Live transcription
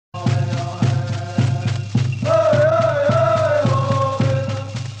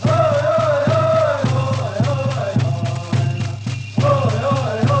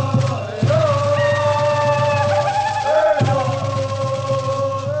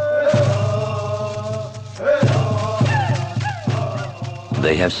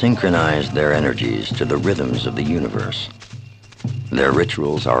They have synchronized their energies to the rhythms of the universe. Their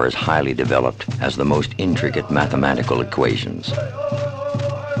rituals are as highly developed as the most intricate mathematical equations.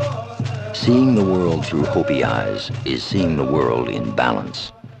 Seeing the world through Hopi eyes is seeing the world in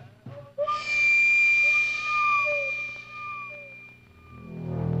balance.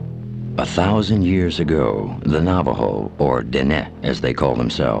 A 1,000 years ago, the Navajo, or Dineh as they call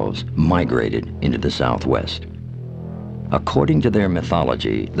themselves, migrated into the Southwest. According to their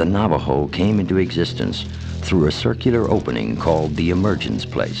mythology, the Navajo came into existence through a circular opening called the Emergence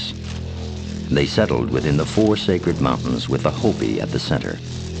Place. They settled within the 4 sacred mountains with the Hopi at the center.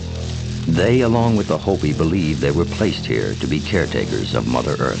 They, along with the Hopi, believed they were placed here to be caretakers of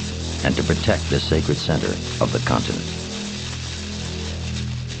Mother Earth and to protect the sacred center of the continent.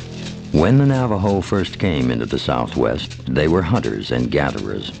 When the Navajo first came into the Southwest, they were hunters and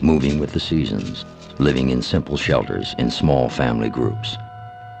gatherers moving with the seasons, living in simple shelters in small family groups.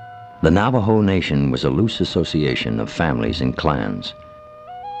 The Navajo Nation was a loose association of families and clans.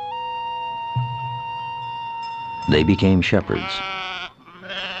 They became shepherds.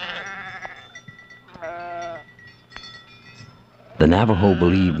 The Navajo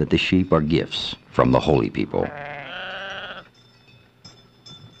believe that the sheep are gifts from the holy people.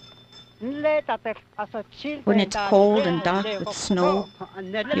 When it's cold and dark with snow,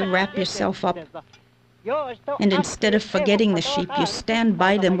 you wrap yourself up. And instead of forgetting the sheep, you stand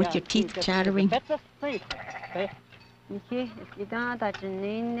by them with your teeth chattering.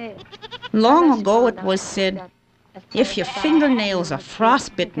 Long ago it was said, if your fingernails are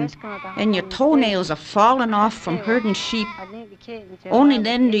frostbitten and your toenails are fallen off from herding sheep, only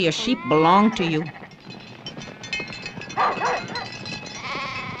then do your sheep belong to you.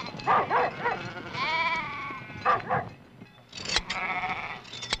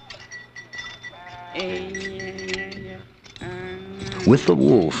 With the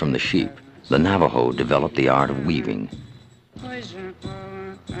wool from the sheep, the Navajo developed the art of weaving.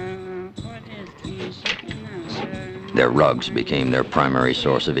 Their rugs became their primary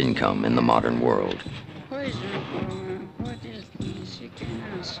source of income in the modern world.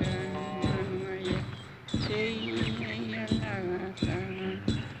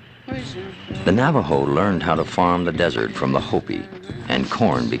 The Navajo learned how to farm the desert from the Hopi, and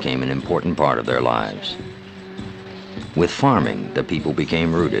corn became an important part of their lives. With farming, the people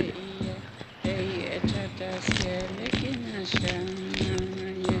became rooted.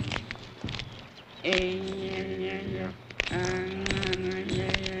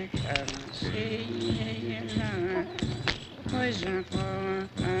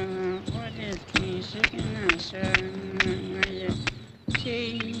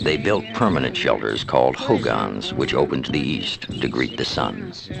 They built permanent shelters called hogans, which opened to the east to greet the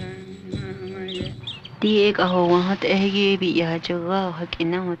sun.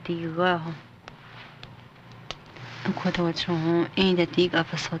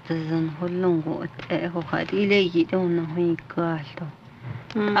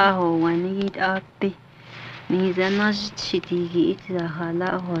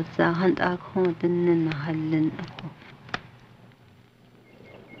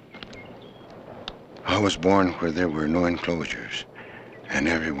 I was born where there were no enclosures, and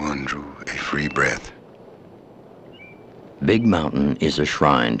everyone drew a free breath. Big Mountain is a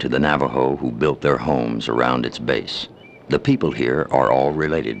shrine to the Navajo who built their homes around its base. The people here are all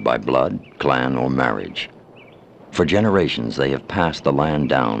related by blood, clan, or marriage. For generations, they have passed the land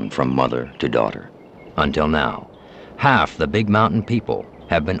down from mother to daughter. Until now, half the Big Mountain people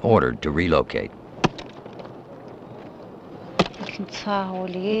have been ordered to relocate.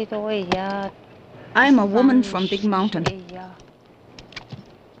 I'm a woman from Big Mountain.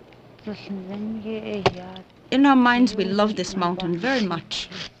 In our minds, we love this mountain very much.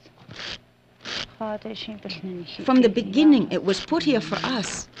 From the beginning, it was put here for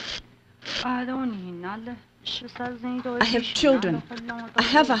us. I have children. I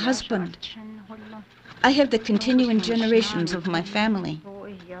have a husband. I have the continuing generations of my family.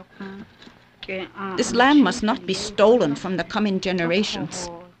 This land must not be stolen from the coming generations.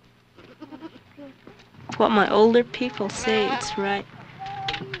 What my older people say, it's right.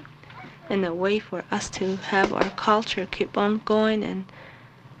 And a way for us to have our culture keep on going and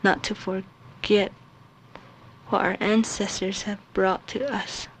not to forget what our ancestors have brought to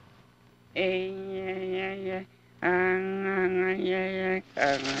us.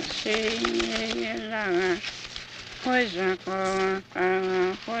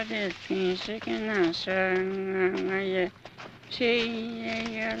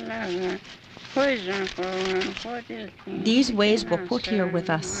 These ways were put here with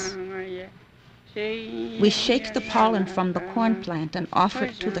us. We shake the pollen from the corn plant and offer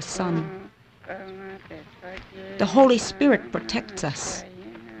it to the sun. The Holy Spirit protects us.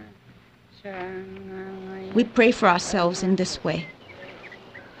 We pray for ourselves in this way.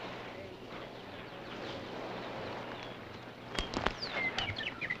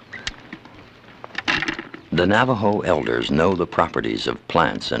 The Navajo elders know the properties of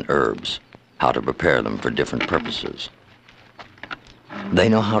plants and herbs, how to prepare them for different purposes. They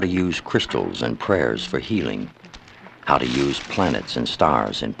know how to use crystals and prayers for healing, how to use planets and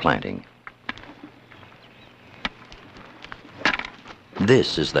stars in planting.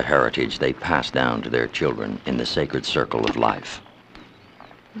 This is the heritage they pass down to their children in the sacred circle of life.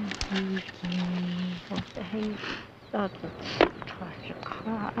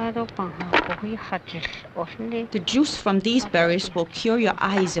 The juice from these berries will cure your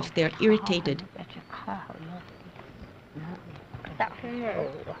eyes if they're irritated.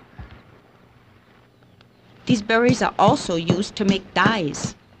 These berries are also used to make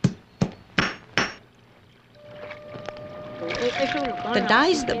dyes. The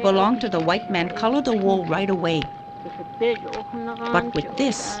dyes that belong to the white man color the wool right away. But with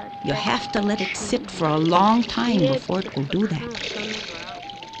this, you have to let it sit for a long time before it will do that.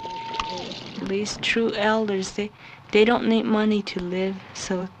 These true elders, they don't need money to live.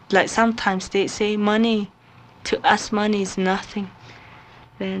 So like sometimes they say money, to us money is nothing.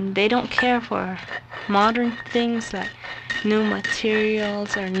 Then they don't care for modern things like new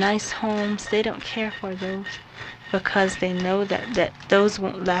materials or nice homes. They don't care for those because they know that those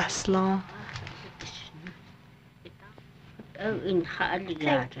won't last long.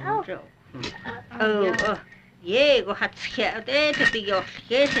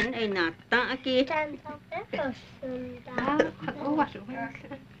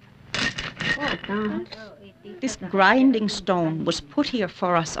 This grinding stone was put here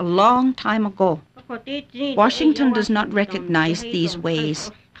for us a long time ago. Washington does not recognize these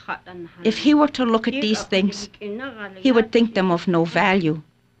ways. If he were to look at these things, he would think them of no value.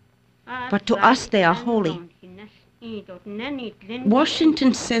 But to us they are holy.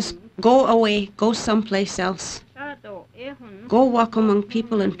 Washington says, go away, go someplace else. Go walk among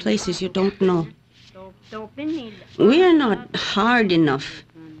people and places you don't know. We are not hard enough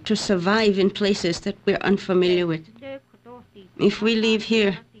to survive in places that we're unfamiliar with. If we leave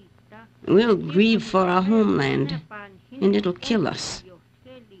here, we'll grieve for our homeland, and it'll kill us.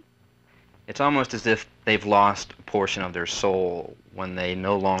 It's almost as if they've lost a portion of their soul when they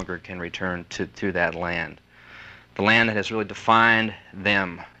no longer can return to that land. The land that has really defined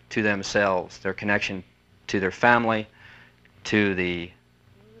them, to themselves, their connection to their family, to the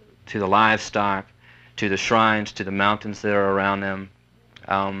livestock, to the shrines, to the mountains that are around them.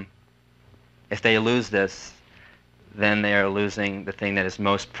 If they lose this, then they are losing the thing that is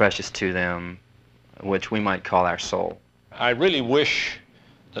most precious to them, which we might call our soul. I really wish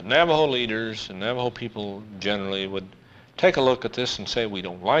that Navajo leaders and Navajo people generally would take a look at this and say, we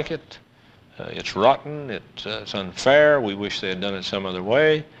don't like it, it's rotten, it's unfair, we wish they had done it some other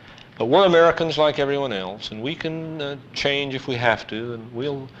way. But we're Americans like everyone else, and we can change if we have to, and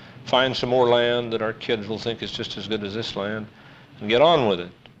we'll find some more land that our kids will think is just as good as this land, and get on with it.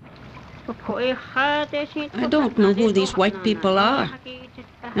 I don't know who these white people are.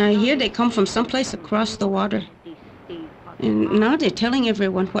 I hear they come from someplace across the water. And now they're telling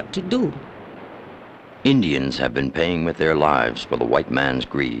everyone what to do. Indians have been paying with their lives for the white man's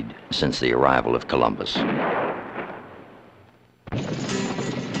greed since the arrival of Columbus.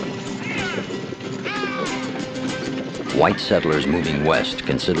 White settlers moving west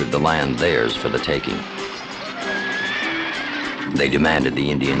considered the land theirs for the taking. They demanded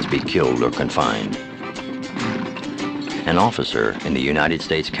the Indians be killed or confined. An officer in the United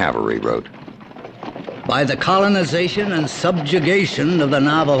States Cavalry wrote, "By the colonization and subjugation of the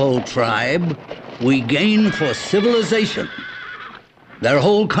Navajo tribe, we gain for civilization their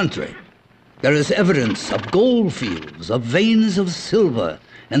whole country. There is evidence of gold fields, of veins of silver,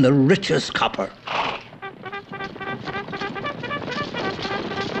 and the richest copper.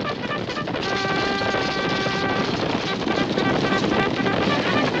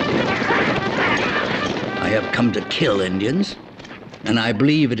 I have come to kill Indians, and I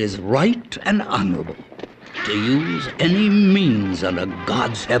believe it is right and honorable to use any means under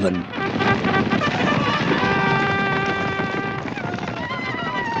God's heaven."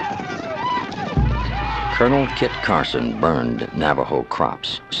 Colonel Kit Carson burned Navajo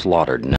crops, slaughtered